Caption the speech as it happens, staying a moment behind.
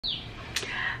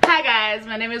Hi guys,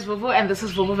 my name is Vuvu and this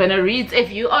is Vuvu Vena Reads.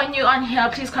 If you are new on here,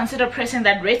 please consider pressing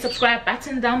that red subscribe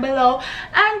button down below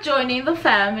and joining the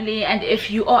family. And if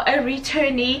you are a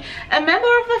returnee, a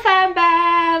member of the fam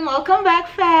bam, welcome back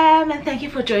fam, and thank you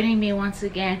for joining me once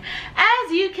again.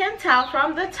 As you can tell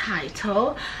from the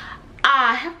title,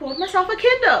 I have bought myself a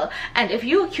Kindle, and if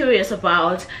you're curious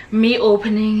about me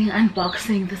opening,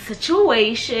 unboxing the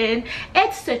situation,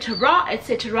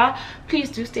 etc.,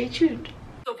 please do stay tuned.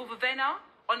 So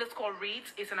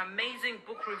Vena_reads is an amazing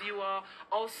book reviewer,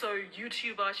 also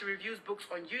YouTuber. She reviews books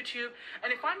on YouTube,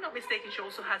 and if I'm not mistaken, she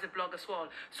also has a blog as well.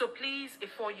 So please,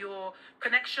 if for your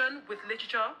connection with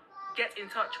literature, get in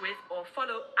touch with or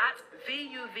follow at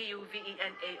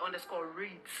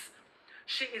VUVUVENA_reads.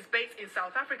 She is based in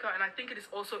South Africa, and I think it is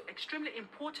also extremely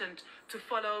important to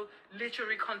follow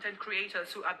literary content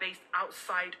creators who are based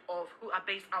outside of the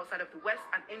West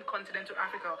and in continental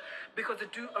Africa, because they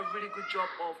do a really good job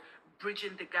of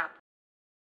bridging the gap.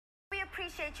 We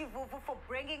appreciate you, Vuvu, for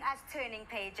bringing us Turning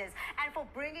Pages and for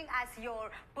bringing us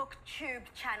your BookTube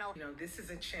channel. You know, this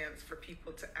is a chance for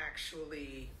people to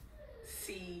actually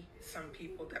see some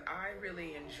people that I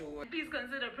really enjoy. Please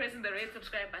consider pressing the red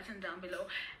subscribe button down below,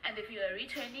 and if you're a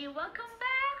returnee, welcome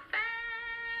back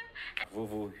fam.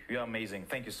 Vuvu, you're amazing.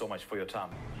 Thank you so much for your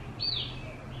time.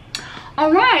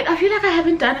 Alright, I feel like I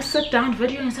haven't done a sit down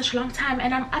video in such a long time,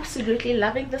 and I'm absolutely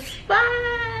loving the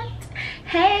spot.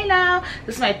 Hey now,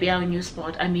 this might be our new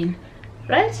spot. I mean,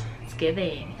 right? It's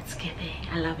giving,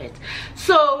 I love it.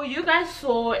 So you guys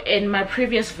saw in my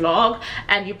previous vlog,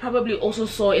 and you probably also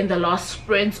saw in the last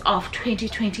sprint of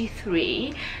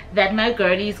 2023, that my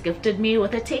girlies gifted me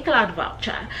with a TakeALot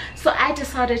voucher. So I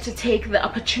decided to take the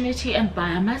opportunity and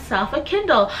buy myself a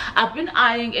Kindle. I've been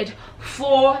eyeing it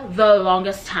for the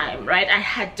longest time, right? I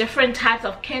had different types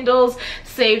of Kindles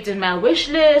saved in my wish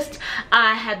list.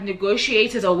 I had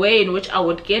negotiated a way in which I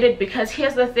would get it, because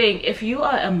here's the thing: if you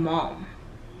are a mom,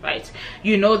 right,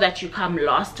 you know that you come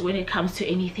lost when it comes to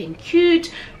anything cute,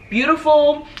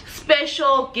 beautiful,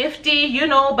 special, gifty, you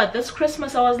know. But this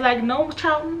Christmas I was like, no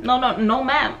child, no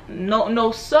ma'am,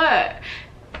 no sir,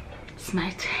 it's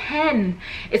my turn,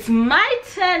 it's my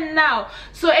turn now.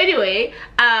 So anyway,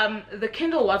 the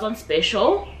Kindle was on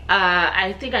special.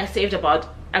 I think I saved about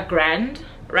 $1,000,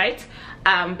 right?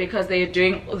 Because they're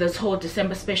doing this whole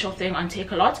December special thing on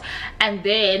TakeALot, and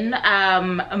then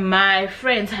my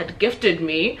friends had gifted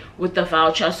me with the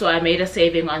voucher, so I made a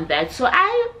saving on that. So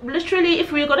I literally,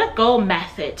 if we're gonna go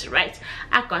math it, right,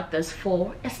 I got this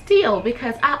for a steal,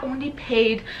 because I only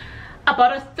paid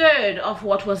about 1/3 of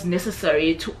what was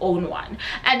necessary to own one.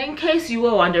 And in case you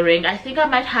were wondering, I think I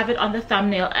might have it on the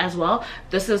thumbnail as well,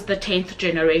 this is the 10th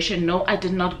generation. No, I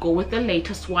did not go with the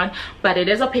latest one, but it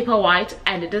is a Paperwhite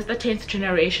and it is the 10th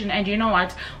generation. And you know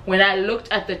what, when I looked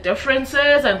at the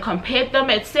differences and compared them,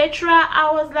 etc.,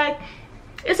 I was like,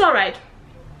 it's all right,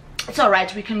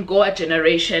 we can go a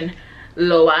generation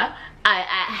lower. I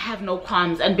have no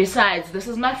qualms. And besides, this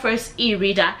is my first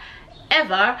e-reader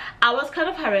ever. I was kind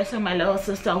of harassing my little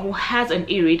sister, who has an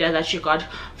e-reader that she got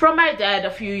from my dad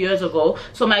a few years ago.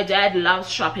 So my dad loves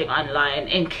shopping online,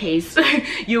 in case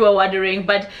you were wondering,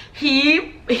 but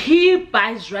he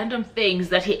buys random things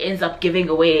that he ends up giving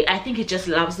away. I think he just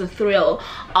loves the thrill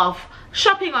of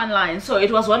shopping online. So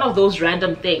it was one of those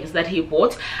random things that he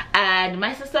bought, and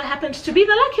my sister happened to be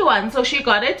the lucky one, so she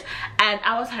got it. And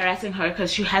I was harassing her because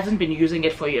she hasn't been using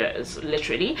it for years,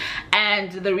 literally.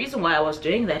 And the reason why I was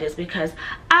doing that is because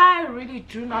I really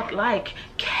do not like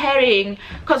carrying,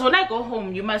 because when I go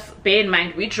home, you must bear in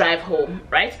mind, we drive home,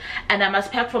 right? And I must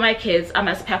pack for my kids, I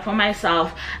must pack for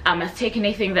myself, I must take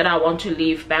anything that I want to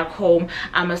leave back home,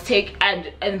 I must take,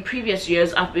 and in previous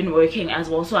years I've been working as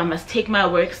well, so I must take my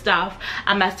work stuff,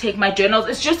 I must take my journals.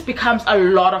 It just becomes a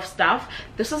lot of stuff.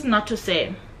 This is not to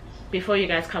say, before you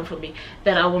guys come for me,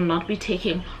 that I will not be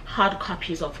taking hard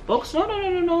copies of books.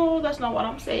 No, that's not what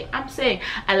I'm saying. I'm saying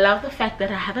I love the fact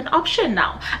that I have an option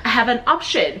now. I have an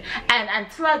option, and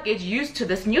until I get used to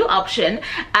this new option,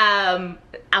 I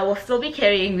will still be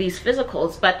carrying these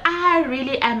physicals. But I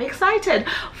really am excited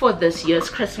for this year's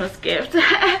Christmas gift.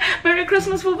 Merry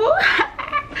Christmas, Vuvu.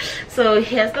 So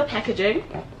here's the packaging.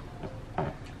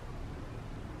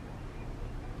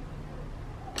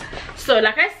 So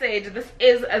like I said, this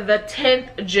is the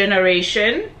 10th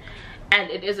generation,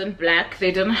 and it is in black.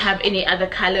 They didn't have any other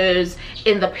colors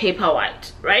in the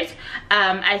Paperwhite, right?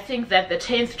 I think that the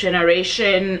 10th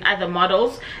generation other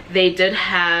models, they did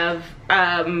have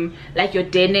like your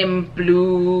denim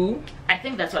blue, I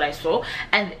think that's what I saw.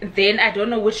 And then I don't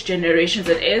know which generations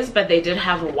it is, but they did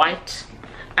have white,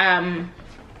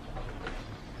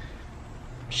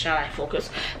 shall I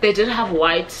focus? They did have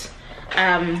white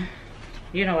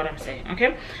You know what I'm saying,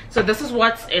 okay? So this is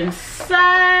what's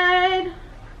inside.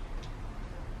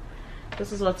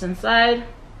 This is what's inside.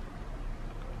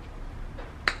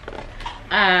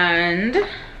 And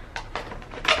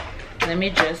let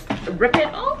me just rip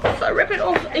it off.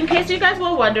 In case you guys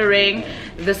were wondering,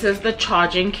 this is the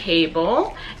charging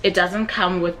cable. It doesn't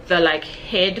come with the like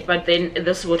head, but then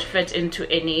this would fit into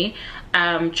any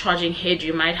charging head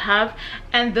you might have.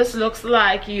 And this looks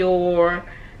like your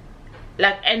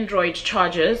like Android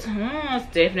chargers. It's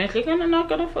definitely not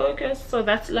gonna focus. So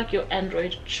that's like your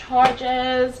Android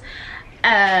chargers.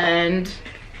 And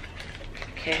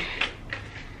okay,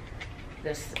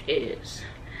 this is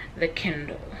the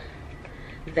Kindle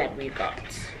that we got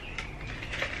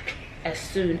as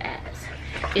soon as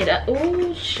it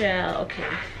oh shell. Okay,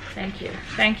 thank you.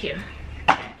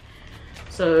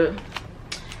 So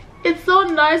it's so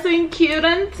nice and cute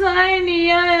and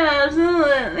tiny. I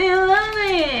absolutely love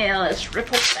it. Let's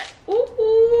rip off that.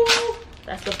 Ooh,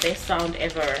 that's the best sound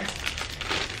ever.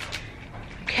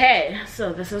 Okay,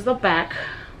 so this is the back.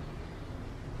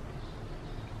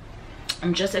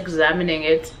 I'm just examining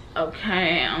it.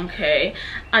 Okay,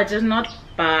 I did not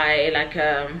buy like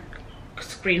a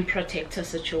screen protector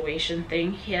situation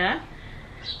thing here.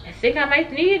 I think I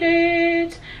might need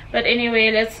it, but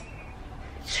anyway, let's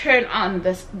turn on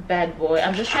this bad boy.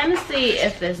 I'm just trying to see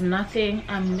if there's nothing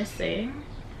I'm missing.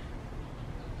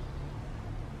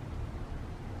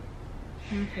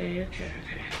 Okay.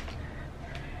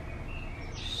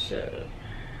 So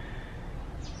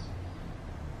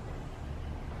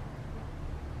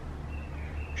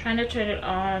trying to turn it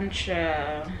on.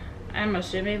 I'm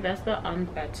assuming that's the on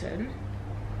button.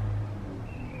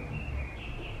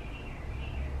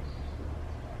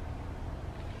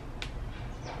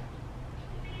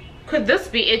 Could this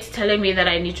be it telling me that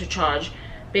I need to charge?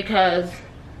 Because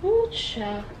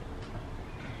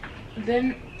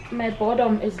then my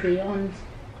boredom is beyond.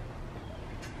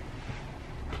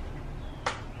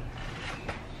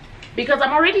 Because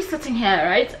I'm already sitting here,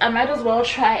 right? I might as well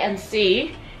try and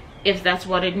see if that's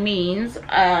what it means.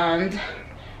 And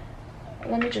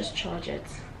let me just charge it.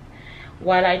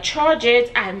 While I charge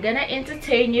it, I'm gonna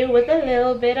entertain you with a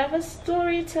little bit of a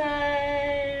story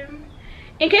time.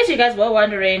 In case you guys were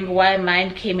wondering why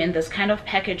mine came in this kind of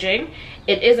packaging,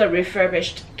 it is a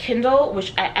refurbished Kindle,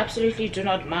 which I absolutely do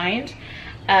not mind.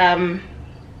 I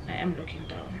am looking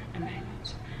down, am I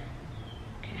not?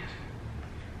 Okay,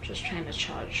 just trying to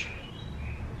charge.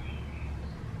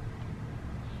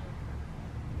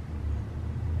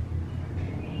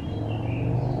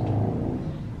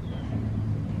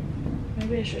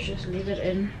 Maybe I should just leave it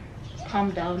in,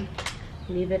 calm down,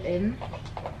 leave it in,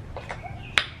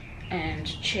 and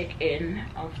check in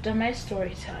after my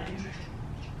story time.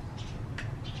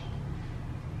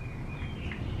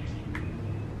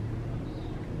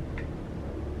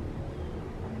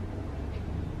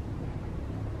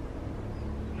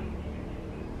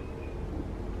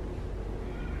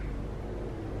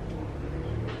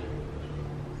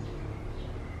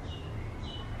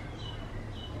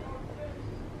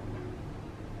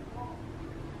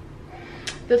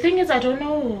 The thing is, I don't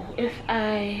know if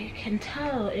I can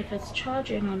tell if it's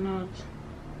charging or not.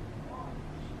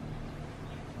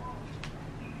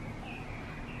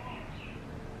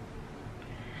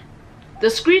 The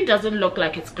screen doesn't look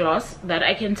like it's glass, that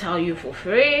I can tell you for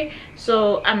free.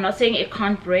 So I'm not saying it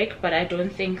can't break, but I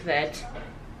don't think that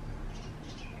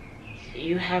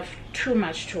you have too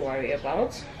much to worry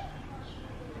about.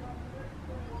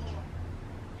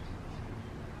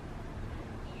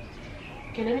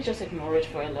 Okay, let me just ignore it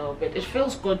for a little bit. It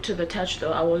feels good to the touch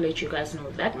though, I will let you guys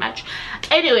know that much.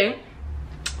 Anyway,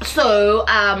 so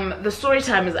the story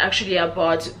time is actually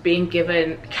about being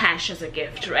given cash as a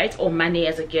gift, right? Or money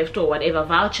as a gift, or whatever,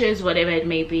 vouchers, whatever it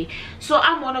may be. So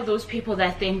I'm one of those people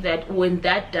that think that when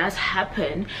that does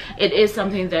happen, it is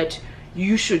something that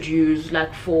you should use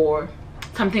like for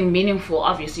something meaningful,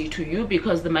 obviously, to you,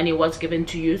 because the money was given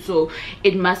to you, so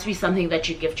it must be something that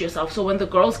you gift yourself. So when the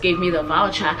girls gave me the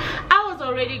voucher, I was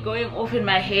already going off in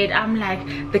my head. I'm like,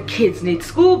 the kids need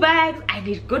school bags, I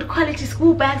need good quality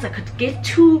school bags, I could get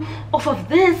 2 off of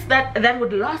this that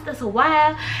would last us a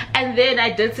while. And then I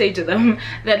did say to them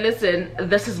that, listen,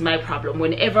 this is my problem.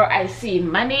 Whenever I see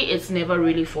money, it's never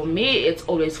really for me, it's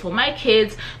always for my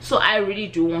kids. So I really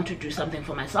do want to do something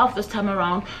for myself this time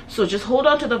around, so just hold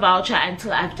on to the voucher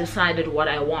until I've decided what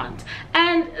I want.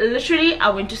 And literally, I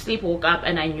went to sleep, woke up,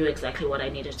 and I knew exactly what I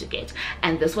needed to get,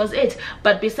 and this was it.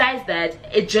 But besides that,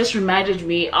 it just reminded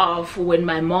me of when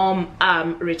my mom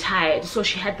retired. So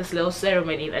she had this little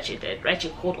ceremony that she did, right? She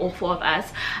called all 4 of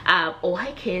us, all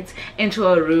her kids, into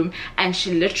a room, and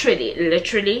she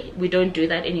literally, we don't do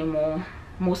that anymore.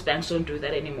 most banks don't do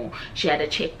that anymore. She had a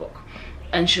checkbook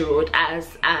and she wrote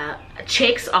as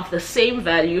checks of the same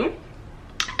value,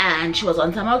 and she was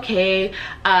on some okay,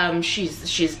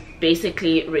 she's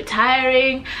basically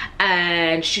retiring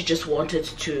and she just wanted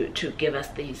to give us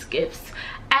these gifts.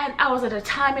 And I was at a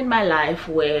time in my life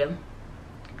where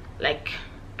like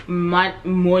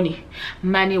money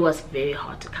was very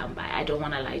hard to come by. I don't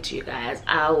want to lie to you guys.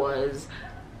 I was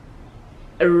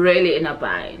really in a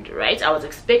bind, right? I was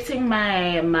expecting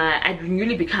I'd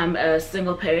newly become a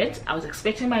single parent. I was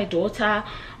expecting my daughter.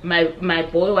 My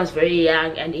boy was very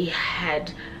young and he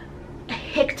had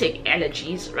hectic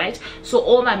allergies, right? So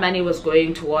all my money was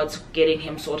going towards getting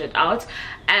him sorted out,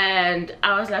 and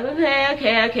I was like,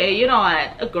 okay, you know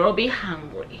what, a girl be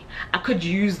hungry, I could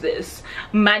use this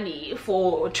money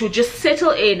to just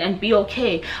settle in and be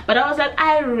okay. But I was like,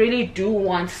 I really do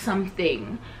want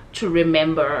something to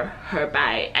remember her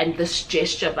by, and this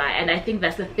gesture by. And I think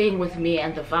that's the thing with me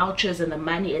and the vouchers and the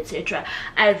money, etc.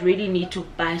 I really need to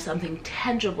buy something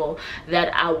tangible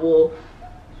that I will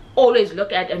always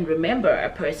look at and remember a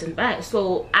person by.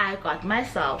 So I got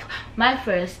myself my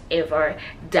first ever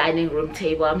dining room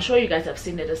table. I'm sure you guys have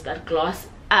seen it. It's that glass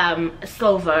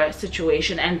silver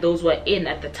situation, and those were in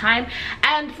at the time,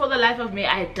 and for the life of me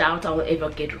I doubt I'll ever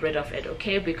get rid of it,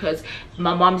 okay? Because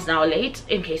my mom's now late,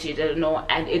 in case you didn't know,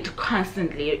 and it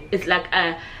constantly, it's like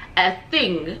a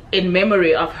thing in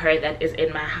memory of her that is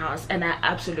in my house, and I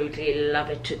absolutely love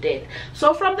it to death.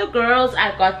 So from the girls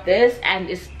I got this, and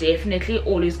it's definitely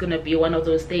always gonna be one of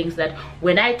those things that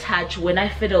when I touch, when I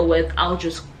fiddle with, I'll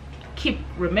just keep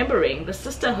remembering the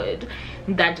sisterhood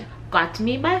that got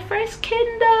me my first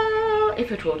Kindle,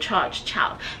 if it will charge,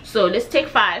 child. So let's take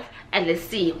 5 and let's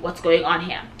see what's going on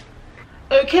here.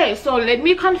 Okay, so let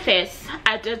me confess,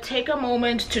 I did take a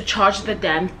moment to charge the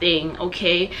damn thing,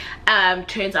 okay?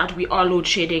 Turns out we are load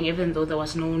shedding, even though there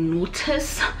was no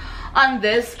notice on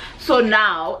this. So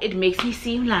now it makes me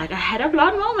seem like I had a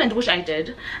blonde moment, which I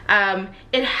did.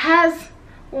 It has,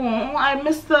 I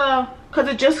missed because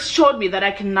it just showed me that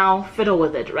I can now fiddle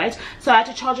with it, right? So I had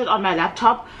to charge it on my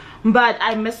laptop, but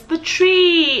I missed the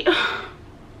tree.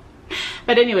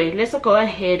 But anyway, let's go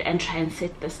ahead and try and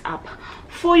set this up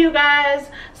for you guys.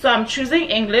 So I'm choosing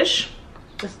English.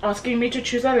 It's asking me to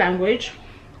choose a language.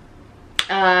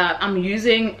 I'm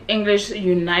using English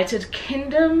United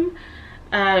Kingdom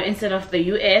instead of the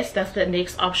US. That's the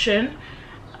next option.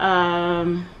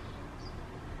 Right,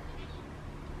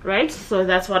 so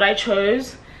that's what I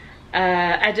chose.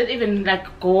 I didn't even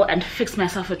like go and fix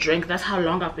myself a drink. That's how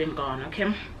long I've been gone,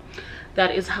 okay?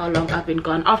 That is how long I've been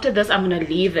gone. After this I'm gonna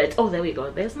leave it. Oh, there we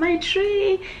go, there's my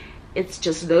tree. It's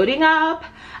just loading up.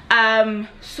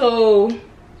 So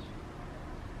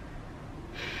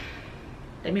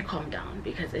let me calm down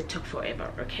because it took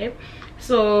forever, okay?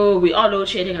 So we are load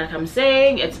shedding, like I'm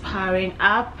saying. It's powering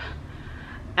up,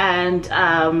 and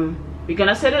we're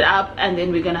gonna set it up, and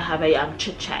then we're gonna have a young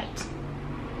chit chat.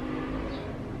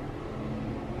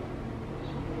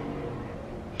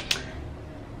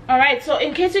 All right, so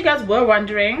in case you guys were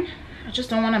wondering, I just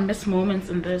don't want to miss moments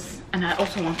in this, and I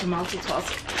also want to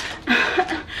multitask.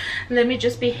 Let me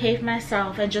just behave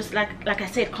myself and just like I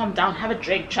said, calm down, have a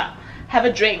drink, child, have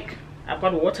a drink. I've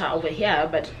got water over here,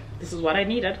 but this is what I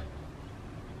needed.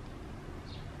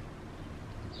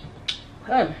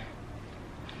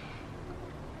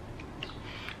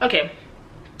 Okay,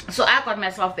 so I got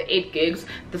myself the 8 gigs.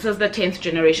 This is the 10th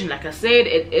generation. Like I said,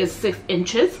 it is 6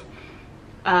 inches.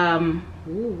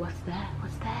 Ooh, what's that?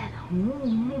 What's that?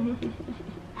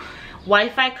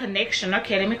 Wi-Fi connection.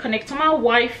 Okay, let me connect to my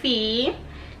Wi-Fi.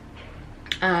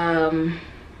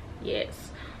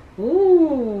 Yes.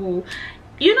 Ooh,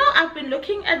 you know, I've been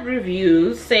looking at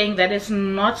reviews saying that it's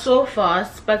not so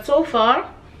fast, but so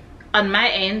far on my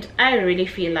end I really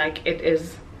feel like it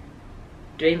is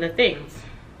doing the things.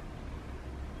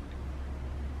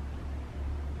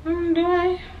 Do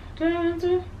I want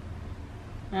to?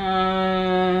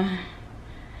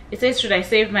 It says, should I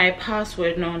save my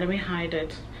password? No, let me hide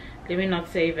it. Let me not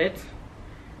save it.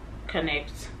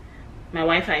 Connect my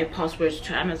Wi-Fi password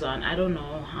to Amazon. I don't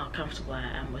know how comfortable I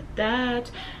am with that.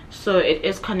 So it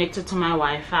is connected to my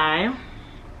Wi-Fi.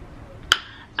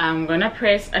 I'm gonna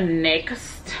press a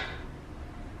next.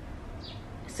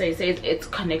 So it says it's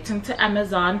connecting to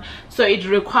Amazon. So it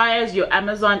requires your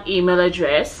Amazon email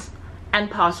address and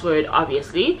password,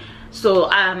 obviously. So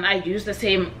I use the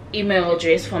same email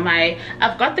address for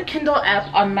I've got the Kindle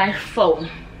app on my phone,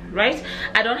 right?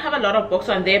 I don't have a lot of books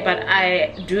on there, but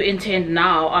I do intend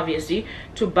now, obviously,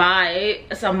 to buy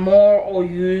some more or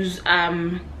use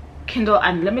Kindle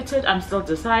Unlimited. I'm still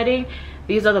deciding.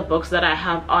 these are the books that I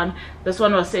have on. This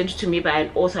one was sent to me by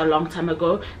an author a long time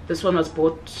ago. This one was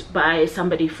bought by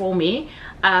somebody for me,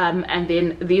 and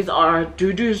then these are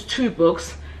Dudu's 2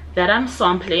 books that I'm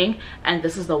sampling, and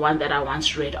this is the one that I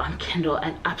once read on Kindle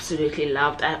and absolutely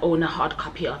loved. I own a hard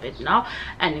copy of it now.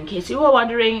 And in case you were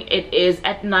wondering, it is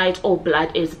At Night All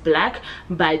Blood is Black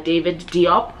by David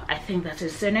Diop. I think that's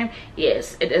his surname.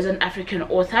 Yes, it is an African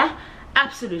author.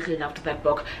 Absolutely loved that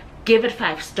book. Give it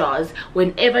 5 stars.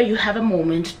 Whenever you have a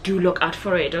moment, do look out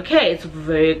for it. Okay, it's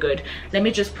very good. Let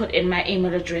me just put in my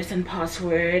email address and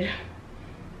password.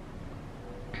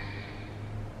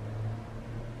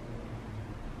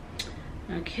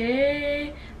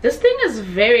 Okay, this thing is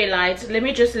very light. Let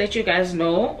me just let you guys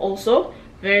know also,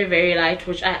 very light,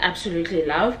 which I absolutely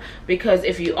love, because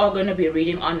if you are going to be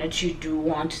reading on it, you do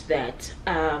want that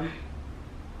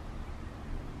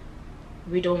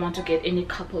we don't want to get any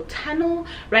carpal tunnel.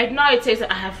 Right now it says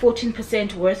that I have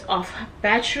 14% worth of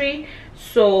battery,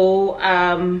 so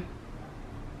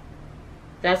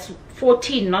that's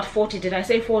 14, not 40. Did I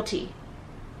say 40?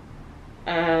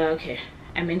 Okay,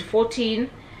 I meant 14.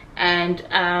 And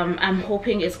I'm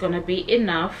hoping it's gonna be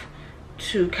enough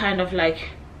to kind of like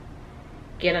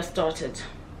get us started.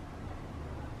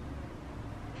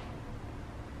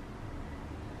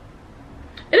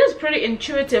 It is pretty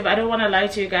intuitive, I don't want to lie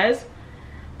to you guys.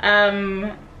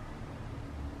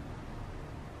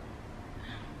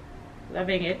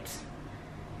 Loving it.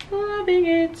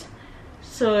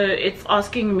 So it's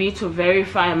asking me to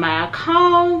verify my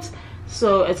account,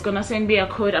 so it's gonna send me a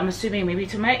code, I'm assuming maybe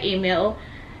to my email.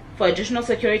 For additional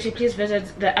security, please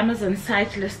visit the Amazon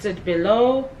site listed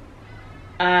below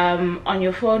on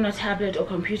your phone or tablet or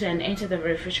computer and enter the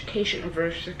verification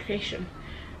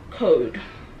code.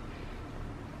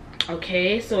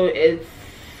 Okay, so it's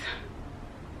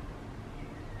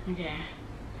okay.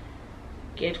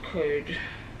 Get code.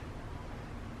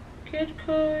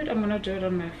 I'm gonna do it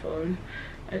on my phone.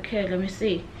 Okay, let me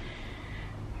see.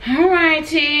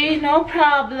 Alrighty, no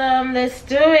problem. Let's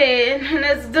do it.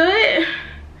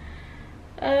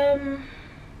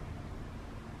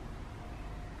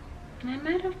 I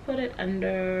might have put it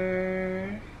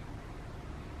under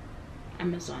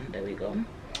Amazon. There we go.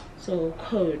 So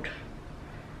code,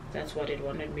 that's what it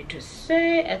wanted me to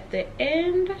say at the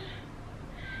end.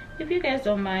 If you guys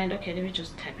don't mind, okay, let me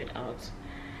just type it out.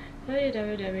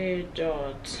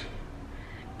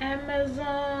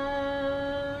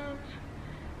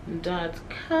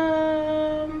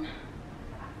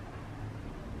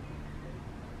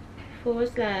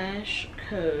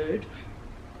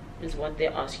 is what they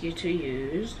ask you to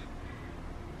use.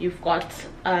 You've got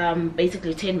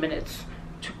basically 10 minutes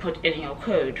to put in your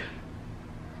code.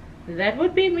 That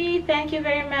would be me. Thank you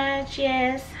very much.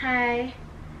 Yes, hi.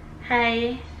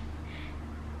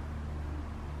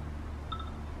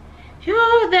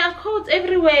 Yo, there are codes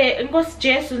everywhere. In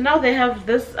Jess, now they have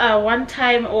this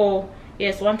one-time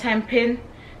pin.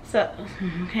 So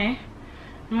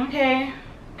okay,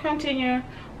 continue.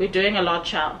 We're doing a lot,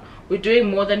 child. We're doing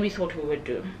more than we thought we would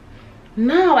do.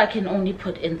 Now I can only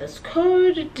put in this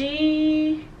code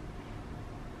D.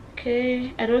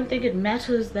 Okay, I don't think it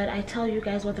matters that I tell you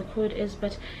guys what the code is,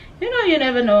 but you know, you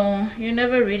never know. You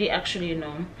never really actually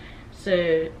know,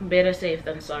 so better safe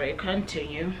than sorry.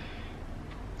 Continue.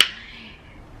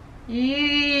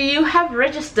 You have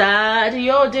registered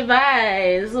your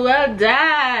device. Well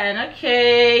done.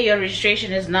 Okay, your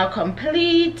registration is now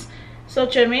complete. So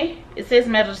Chumi, it says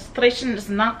my registration is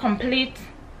now complete.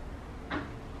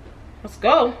 Let's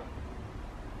go.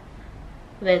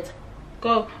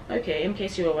 Okay, in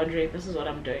case you were wondering, this is what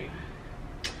I'm doing.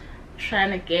 Trying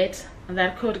to get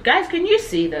that code. Guys, can you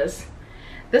see this?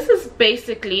 This is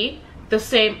basically the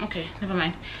same. Okay, never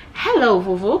mind. Hello,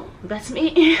 Vuvu. That's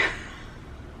me.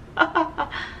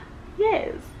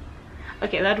 Yes.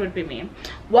 Okay, that would be me.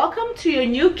 Welcome to your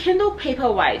new Kindle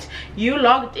Paperwhite. You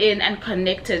logged in and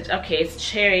connected. Okay, it's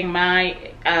sharing my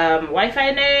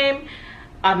Wi-Fi name.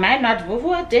 Am I not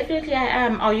Vuvu? Definitely I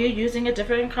am. Are you using a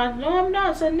different account? No, I'm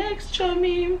not. So next, show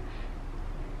me.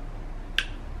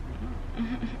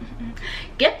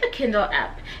 Get the Kindle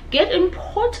app. Get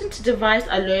important device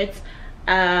alerts.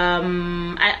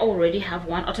 I already have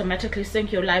one. Automatically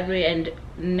sync your library and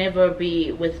never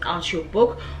be without your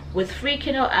book with free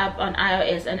Kindle app on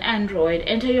iOS and Android.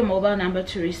 Enter your mobile number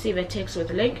to receive a text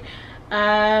with a link.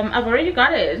 I've already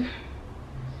got it.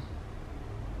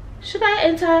 Should I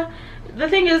enter? The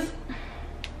thing is,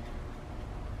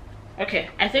 okay,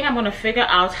 I think I'm gonna figure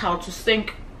out how to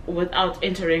sync without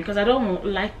entering, because I don't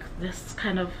like this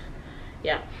kind of,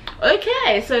 yeah.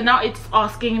 Okay, so now it's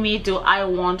asking me, do I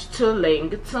want to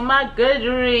link to my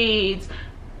Goodreads?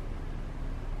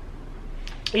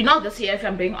 you know, this year, if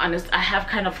I'm being honest, I have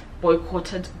kind of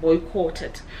boycotted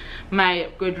my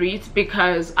Goodreads,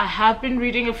 because I have been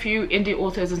reading a few indie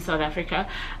authors in South Africa,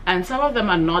 and some of them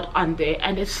are not on there,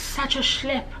 and it's such a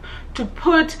schlep to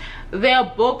put their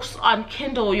books on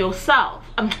Kindle yourself,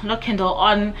 not Kindle,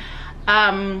 on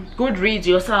Goodreads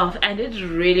yourself, and it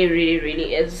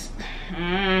really is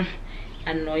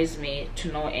annoys me to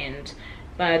no end.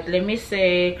 But let me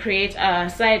say, create a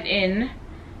sign in,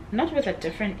 not with a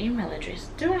different email address.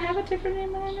 Do I have a different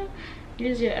email address?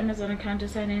 Use your Amazon account to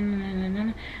sign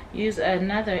in. Use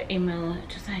another email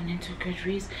to sign into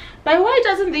Goodreads. But why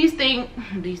doesn't these things,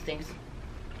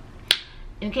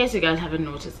 in case you guys haven't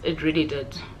noticed, it really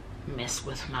did mess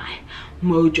with my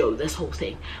mojo, this whole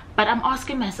thing. But I'm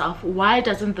asking myself, why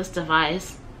doesn't this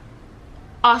device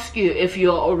ask you if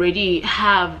you already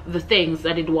have the things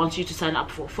that it wants you to sign up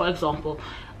for? For example,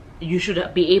 you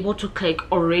should be able to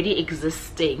click already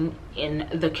existing in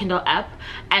the Kindle app,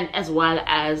 and as well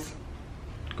as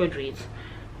Goodreads.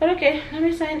 But okay, let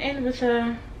me sign in with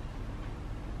a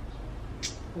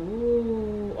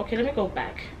okay, let me go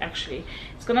back. Actually,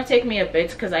 it's gonna take me a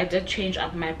bit because I did change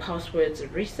up my passwords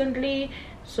recently,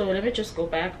 so let me just go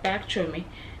back. Show me.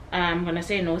 I'm gonna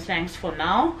say no thanks for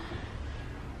now.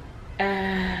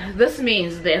 This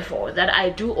means therefore that I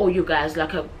do owe you guys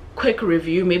like a quick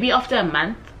review, maybe after a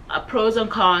month, pros and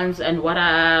cons, and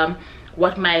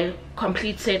what my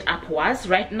complete setup was.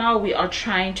 Right now we are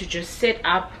trying to just set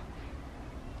up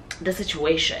the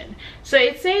situation. So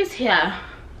it says here,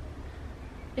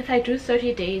 if I do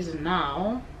 30 days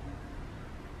now,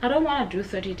 I don't want to do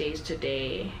 30 days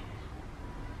today.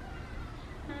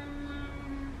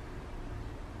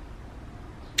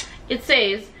 It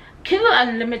says Kindle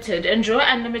Unlimited, enjoy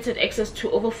unlimited access to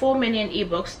over 4 million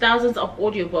ebooks, thousands of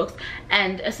audiobooks,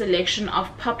 and a selection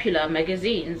of popular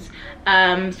magazines.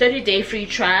 30-day free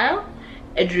trial.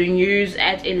 It renews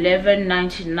at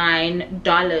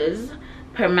 $11.99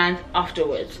 per month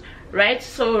afterwards, right?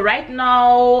 So right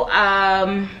now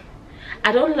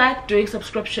I don't like doing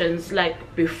subscriptions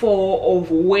like before or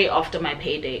way after my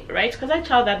payday, right? Because I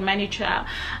chow that money, child.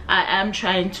 I am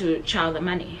trying to chow the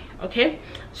money. Okay,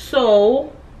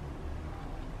 so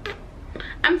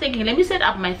I'm thinking, let me set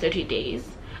up my 30 days,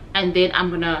 and then I'm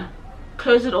gonna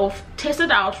close it off, test it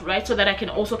out, right, so that I can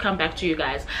also come back to you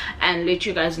guys and let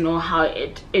you guys know how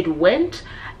it went,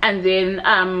 and then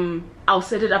I'll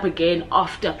set it up again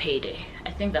after payday.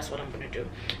 I think that's what I'm gonna do.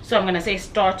 So I'm gonna say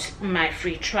start my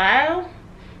free trial.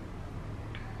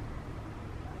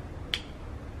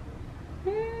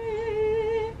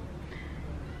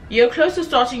 You're close to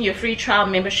starting your free trial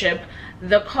membership.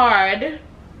 The card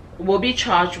will be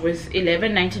charged with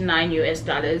 $11.99 US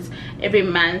every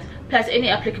month, plus any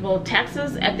applicable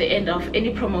taxes at the end of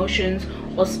any promotions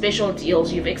or special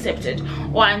deals you've accepted,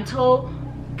 or until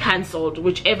cancelled,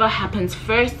 whichever happens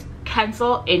first.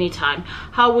 Cancel anytime.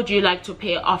 How would you like to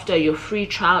pay after your free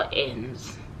trial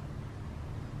ends?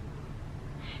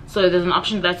 So there's an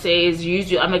option that says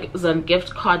use your Amazon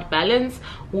gift card balance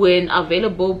when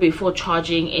available before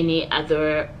charging any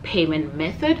other payment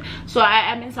method. So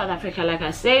I am in South Africa, like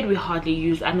I said, we hardly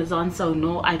use Amazon, so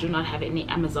no, I do not have any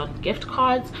Amazon gift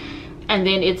cards. And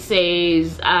then it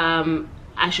says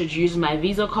I should use my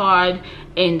Visa card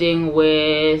ending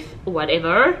with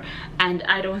whatever, and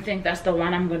I don't think that's the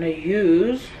one I'm gonna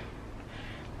use.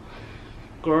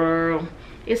 Girl,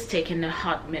 it's taking a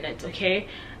hot minute, okay?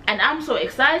 And I'm so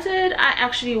excited. I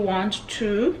actually want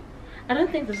to, I don't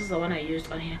think this is the one I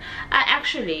used on here. I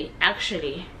actually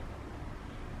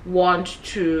want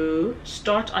to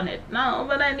start on it now,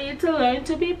 but I need to learn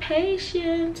to be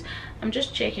patient. I'm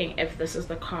just checking if this is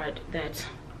the card that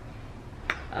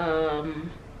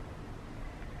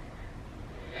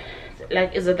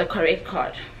like, is it the correct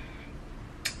card,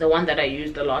 the one that I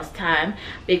used the last time,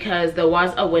 because there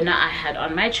was a winner I had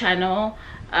on my channel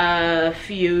a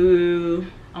few,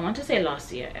 I want to say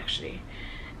last year actually,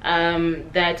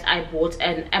 that I bought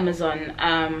an Amazon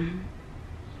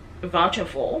voucher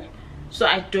for. So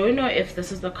I don't know if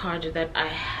this is the card that I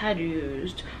had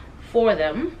used for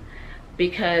them,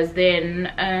 because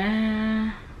then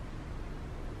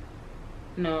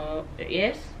no,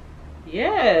 yes,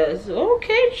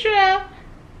 okay, sure,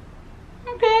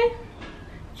 okay,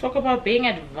 talk about being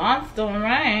advanced. All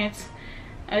right,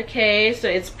 okay, so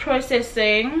it's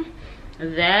processing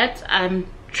that. I'm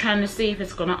trying to see if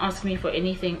it's gonna ask me for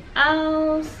anything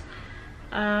else.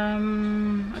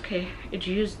 Okay, it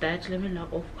used that. Let me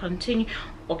log off, continue.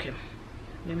 Okay,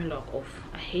 let me log off.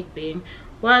 I hate being,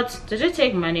 what, did it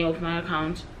take money off my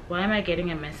account? Why am I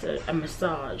getting a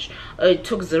massage? It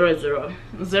took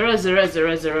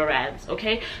 0.0000 rands.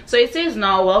 Okay, so it says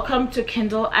now welcome to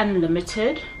Kindle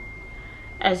Unlimited.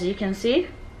 as you can see.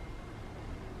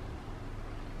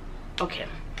 Okay,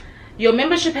 your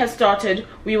membership has started.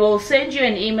 We will send you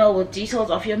an email with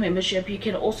details of your membership. You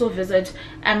can also visit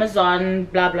Amazon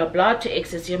blah blah blah to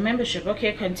access your membership.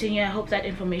 Okay, continue. I hope that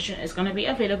information is going to be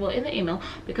available in the email,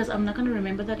 because I'm not going to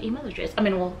remember that email address, I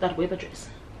mean, well, that web address.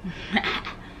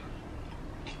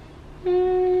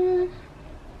 Okay.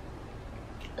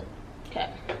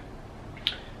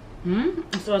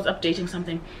 So I was updating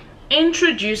something.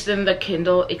 Introducing the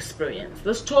Kindle experience.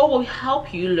 This tool will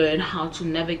help you learn how to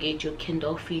navigate your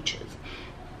Kindle features.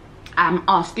 I'm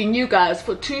asking you guys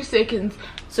for 2 seconds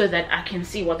so that I can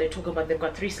see what they talk about. They've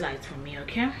got 3 slides for me.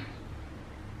 Okay,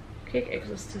 click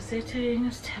access to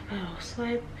settings, tap or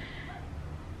swipe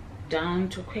down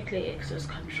to quickly access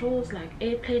controls like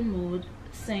airplane mode,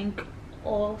 sync,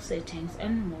 all settings,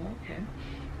 and more. Okay,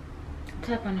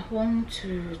 tap on home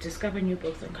to discover new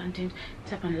books and content.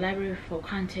 Tap on library for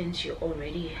content you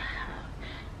already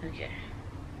have. Okay.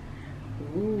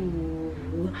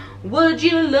 Ooh, would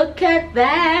you look at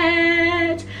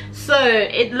that? So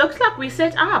it looks like we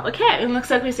set up. Okay, it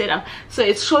looks like we set up. So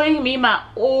it's showing me my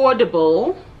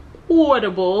Audible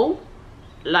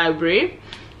library.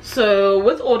 So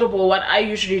with Audible, what I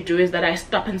usually do is that I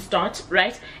stop and start,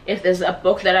 right? If there's a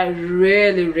book that I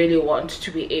really want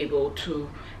to be able to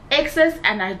access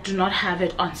and I do not have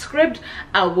it on script,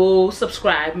 I will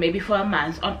subscribe maybe for a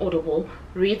month on Audible,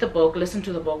 read the book, listen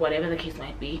to the book, whatever the case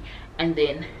might be, and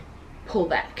then pull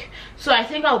back. So I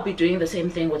think I'll be doing the same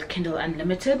thing with Kindle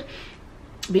Unlimited,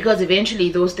 because eventually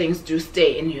those things do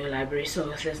stay in your library,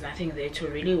 so there's nothing there to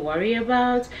really worry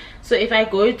about. So if I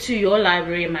go to your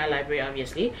library, my library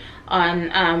obviously, on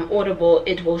Audible,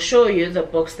 it will show you the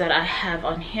books that I have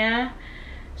on here.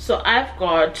 So I've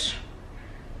got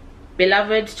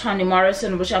Beloved, Toni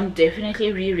Morrison, which I'm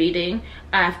definitely rereading.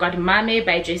 I've got Mame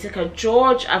by Jessica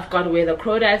George. I've got Where the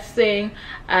Crawdads Sing,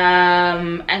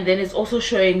 and then it's also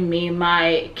showing me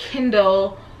my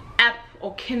Kindle app,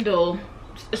 or Kindle,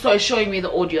 so it's showing me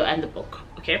the audio and the book.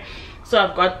 Okay, so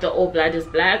I've got the All Blood is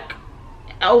Black.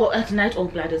 Oh, at night All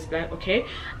Blood is Black. Okay,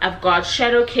 I've got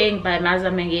Shadow King by Maza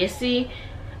Mangesi,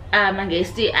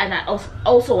 and I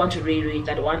also want to reread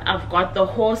that one. I've got The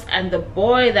Horse and the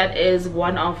Boy, that is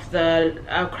one of the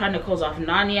Chronicles of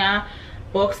Narnia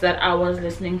books that I was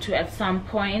listening to at some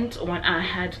point when I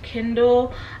had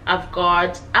Kindle. I've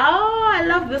got, oh, I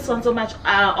love this one so much,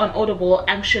 on Audible,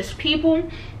 Anxious People.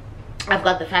 I've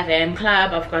got The 5 AM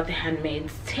Club. I've got The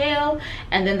Handmaid's Tale,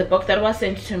 and then the book that was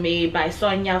sent to me by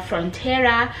Sonia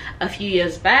Frontera a few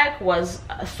years back was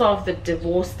Solve the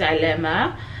Divorce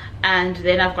Dilemma. And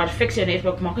then I've got Fix Your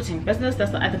Network Marketing Business.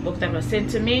 That's the other book that was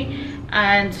sent to me.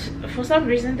 And for some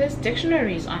reason there's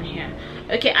dictionaries on here.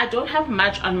 Okay, I don't have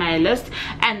much on my list,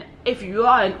 and if you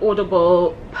are an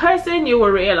Audible person, you will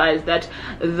realize that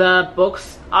the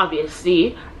books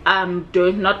obviously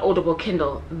not Audible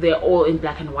Kindle, they're all in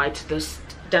black and white. This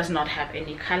does not have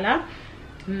any color.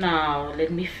 Now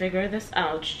let me figure this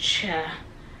out.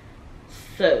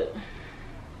 So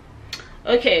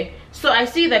okay, so I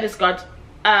see that it's got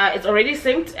it's already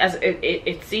synced, as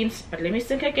it seems, but let me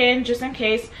sync again just in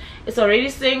case. It's already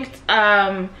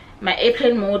synced. My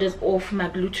airplane mode is off, my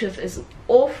Bluetooth is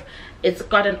off. It's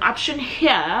got an option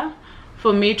here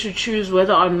for me to choose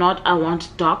whether or not I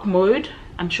want dark mode.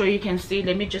 I'm sure you can see.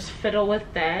 Let me just fiddle with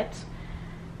that.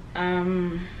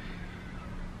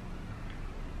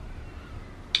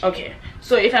 Okay,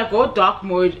 so if I go dark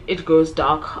mode, it goes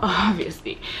dark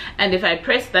obviously, and if I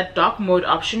press that dark mode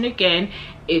option again,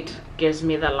 it gives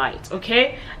me the light.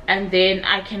 Okay, and then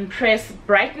I can press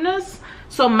brightness.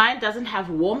 So mine doesn't have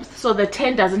warmth, so the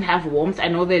 10 doesn't have warmth. I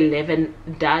know the 11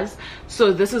 does.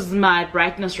 So this is my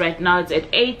brightness right now. It's at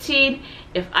 18.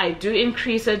 If I do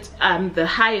increase it, the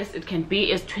highest it can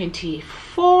be is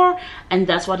 24, and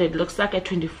that's what it looks like at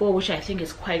 24, which I think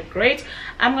is quite great.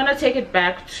 I'm gonna take it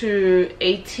back to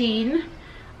 18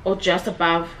 or just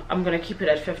above. I'm gonna keep it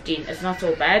at 15. It's not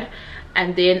so bad.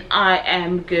 And then I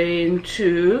am going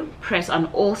to press on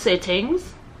all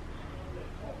settings.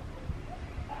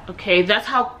 Okay, that's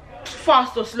how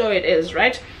fast or slow it is,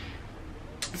 right?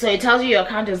 So it tells you your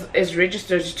account is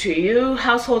registered to you.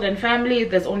 Household and family,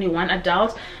 there's only one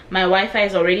adult. My Wi-Fi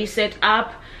is already set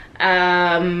up.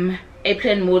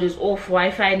 Airplane mode is off.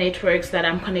 Wi-Fi networks that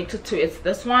I'm connected to, it's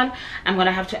this one. I'm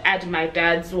gonna have to add my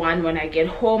dad's one when I get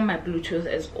home. My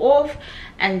Bluetooth is off.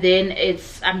 And then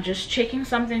I'm just checking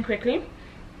something quickly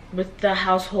with the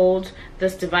household.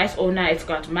 This device owner, it's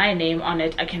got my name on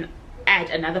it. I can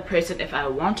add another person if I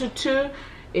wanted to,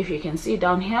 if you can see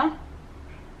down here.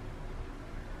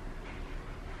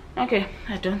 Okay,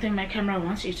 I don't think my camera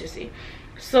wants you to see.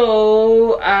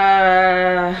 So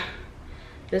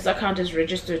this account is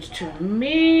registered to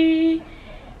me.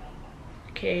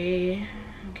 Okay.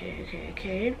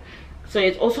 So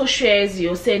it also shares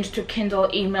your send to Kindle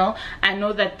email. I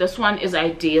know that this one is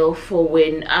ideal for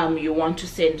when you want to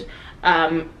send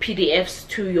PDFs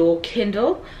to your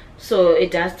Kindle, so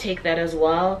it does take that as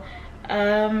well.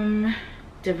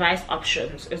 Device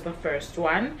options is the first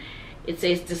one. It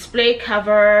says display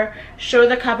cover, show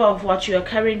the cover of what you are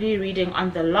currently reading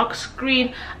on the lock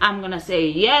screen. I'm gonna say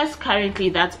yes. Currently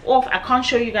that's off. I can't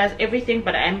show you guys everything,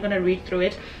 but I am gonna read through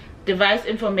it. Device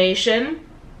information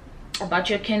about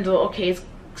your Kindle. Okay,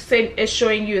 it's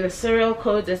showing you the serial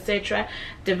codes, etc.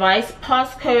 Device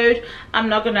passcode. I'm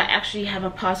not gonna actually have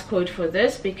a passcode for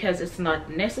this because it's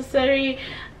not necessary.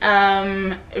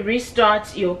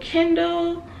 Restart your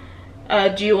Kindle.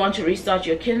 Do you want to restart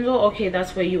your Kindle? Okay,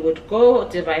 that's where you would go.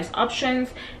 Device options.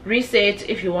 Reset,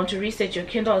 if you want to reset your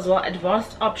Kindle as well.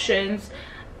 Advanced options.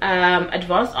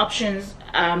 Advanced options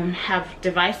have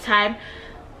device time,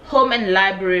 home and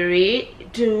library,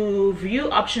 to view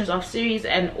options of series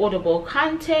and audible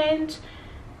content,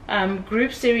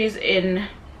 group series in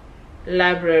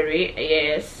library.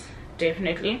 Yes,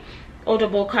 definitely.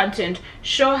 Audible content,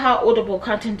 show how audible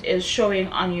content is showing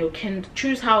on your Kindle.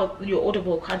 Choose how your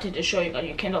audible content is showing on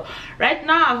your Kindle. Right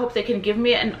now I hope they can give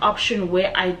me an option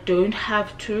where I don't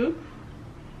have to.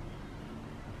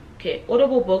 Okay,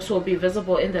 audible books will be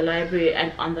visible in the library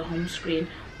and on the home screen.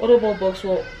 Audible books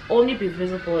will only be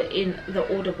visible in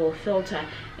the audible filter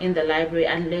in the library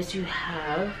unless you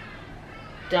have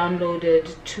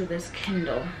downloaded to this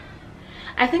Kindle.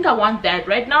 I think I want that.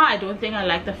 Right now I don't think I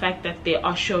like the fact that they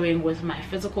are showing with my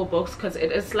physical books, because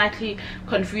it is slightly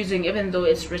confusing even though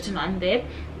it's written on there.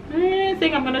 I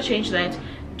think I'm gonna change that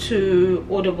to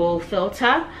audible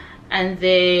filter. And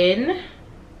then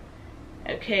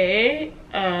okay,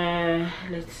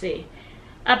 let's see,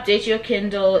 update your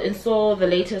Kindle, install the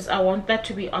latest. I want that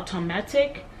to be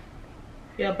automatic.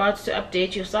 You're about to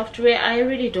update your software. I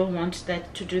really don't want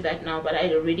that to do that now, but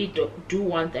I really do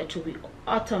want that to be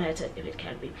automatic if it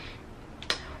can be.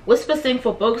 Whisper Sync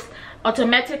for books.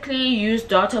 Automatically use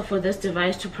data for this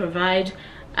device to provide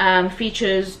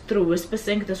features through Whisper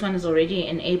Sync. This one is already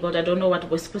enabled. I don't know what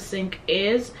Whisper Sync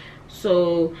is.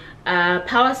 So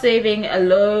power saving, a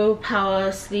low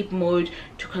power sleep mode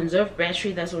to conserve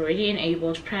battery, that's already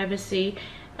enabled. Privacy,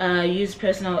 use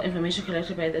personal information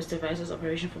collected by this device's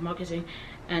operation for marketing,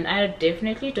 and I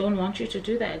definitely don't want you to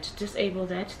do that. Disable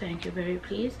that, thank you, very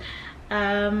please.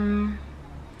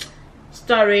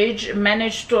 Storage,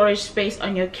 manage storage space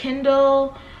on your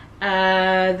Kindle.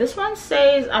 This one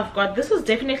says I've got, this is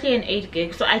definitely an 8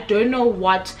 gig, so I don't know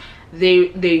what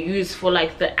they use for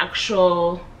like the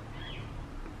actual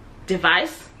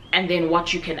device and then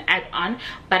what you can add on,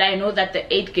 but I know that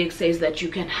the 8 gig says that you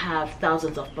can have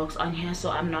thousands of books on here, so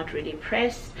I'm not really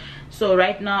pressed. So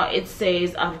right now it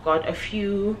says I've got a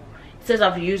few, it says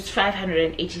I've used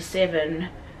 587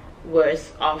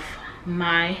 worth of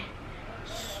my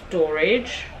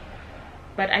storage,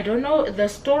 but I don't know, the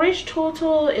storage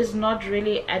total is not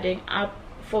really adding up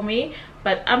for me,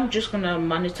 but I'm just gonna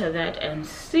monitor that and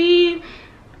see.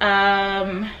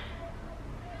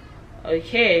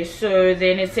 Okay, so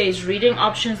then it says reading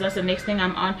options, that's the next thing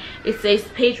I'm on. It says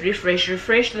page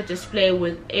refresh the display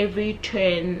with every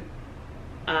turn,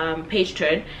 page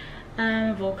turn.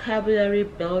 Vocabulary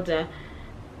builder,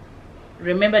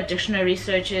 remember dictionary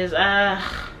searches. Okay,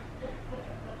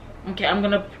 I'm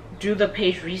gonna do the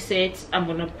page reset. I'm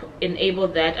gonna enable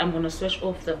that. I'm gonna switch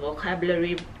off the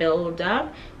vocabulary builder,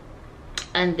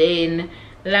 and then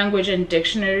language and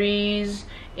dictionaries,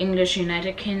 English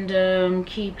United Kingdom,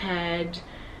 keypad,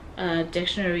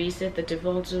 dictionary set the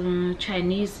default,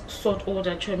 Chinese sort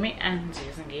order, me and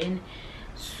again.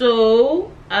 So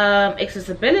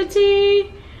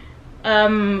accessibility,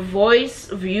 voice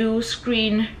view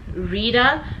screen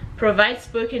reader, provide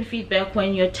spoken feedback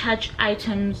when you touch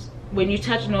items, when you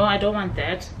touch, no, I don't want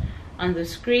that on the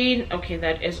screen. Okay,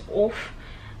 that is off.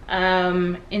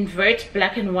 Invert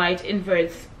black and white,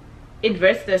 inverts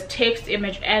the text,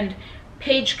 image and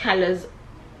page colors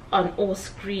on all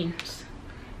screens.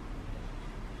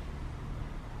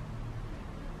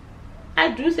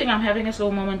 I do think I'm having a slow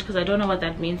moment because I don't know what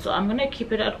that means, so I'm gonna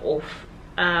keep it at off.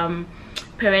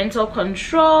 Parental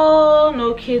control,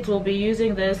 no kids will be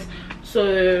using this,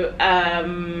 so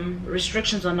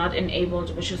restrictions are not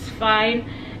enabled, which is fine.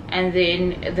 And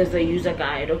then there's a user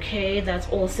guide. Okay, that's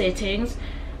all settings.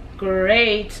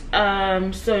 Great.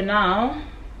 So now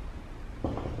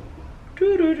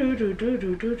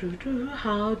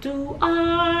how do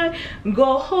I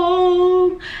go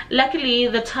home? Luckily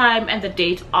the time and the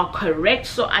date are correct,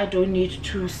 so I don't need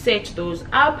to set those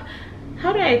up.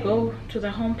 How do I go to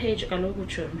the home page?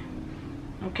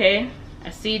 Okay, I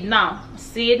see it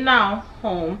now.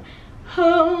 Home,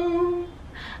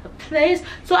 a place.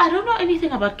 So I don't know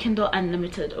anything about Kindle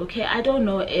Unlimited. Okay, I don't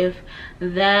know if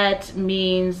that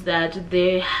means that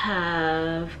they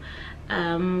have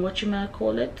what you might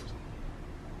call it.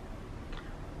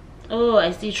 Oh,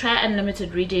 I see. Try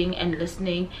unlimited reading and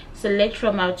listening. Select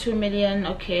from our 2 million.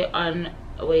 Okay,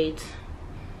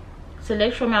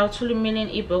 select from our 2 million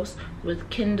ebooks with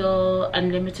Kindle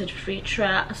Unlimited free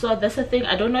trial. So that's the thing.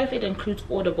 I don't know if it includes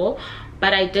Audible,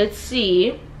 but I did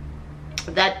see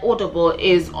that Audible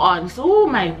is on. So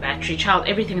my battery, child,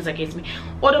 everything is against me.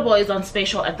 Audible is on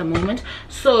special at the moment.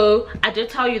 So I did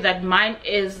tell you that mine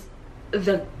is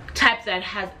the type that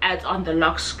has ads on the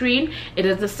lock screen. It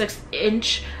is the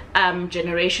 6-inch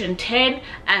generation 10,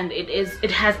 and it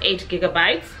has 8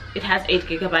 gigabytes. It has 8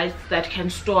 gigabytes that can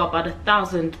store about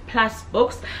 1,000 plus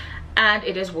books, and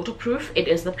it is waterproof. It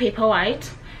is the Paperwhite.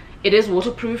 It is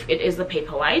waterproof. It is the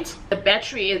Paperwhite. The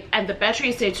battery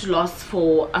is said to last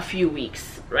for a few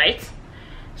weeks, right?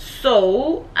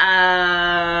 So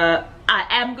I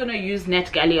am gonna use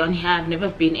NetGalley on here. I've never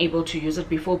been able to use it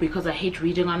before because I hate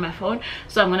reading on my phone,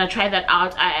 so I'm gonna try that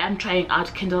out. I am trying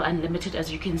out Kindle Unlimited,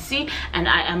 as you can see, and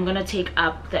I am gonna take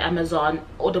up the Amazon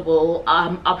Audible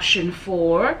option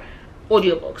for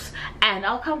audiobooks, and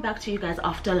I'll come back to you guys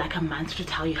after like a month to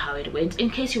tell you how it went. In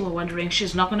case you were wondering,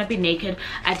 she's not gonna be naked.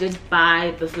 I did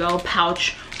buy this little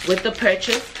pouch with the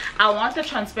purchase. I want the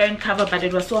transparent cover, but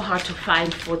it was so hard to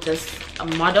find for this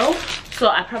model, so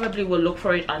I probably will look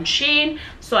for it on Shein.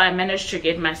 So I managed to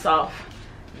get myself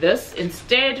this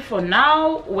instead for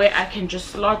now, where I can just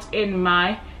slot in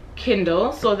my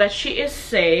Kindle so that she is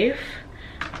safe.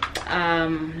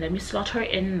 Let me slot her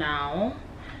in now.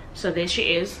 So there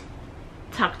she is,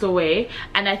 tucked away.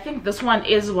 And I think this one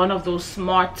is one of those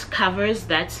smart covers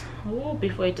that, oh,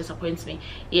 before it disappoints me,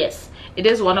 yes, it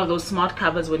is one of those smart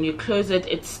covers. When you close it,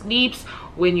 it sleeps.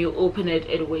 When you open it,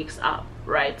 it wakes up,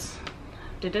 right?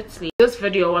 Did it sleep? This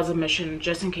video was a mission,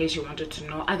 just in case you wanted to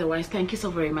know. Otherwise, thank you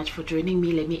so very much for joining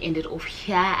me. Let me end it off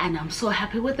here, and I'm so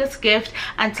happy with this gift.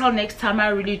 Until next time, I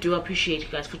really do appreciate you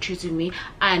guys for choosing me,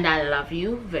 and I love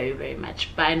you very, very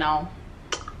much. Bye now.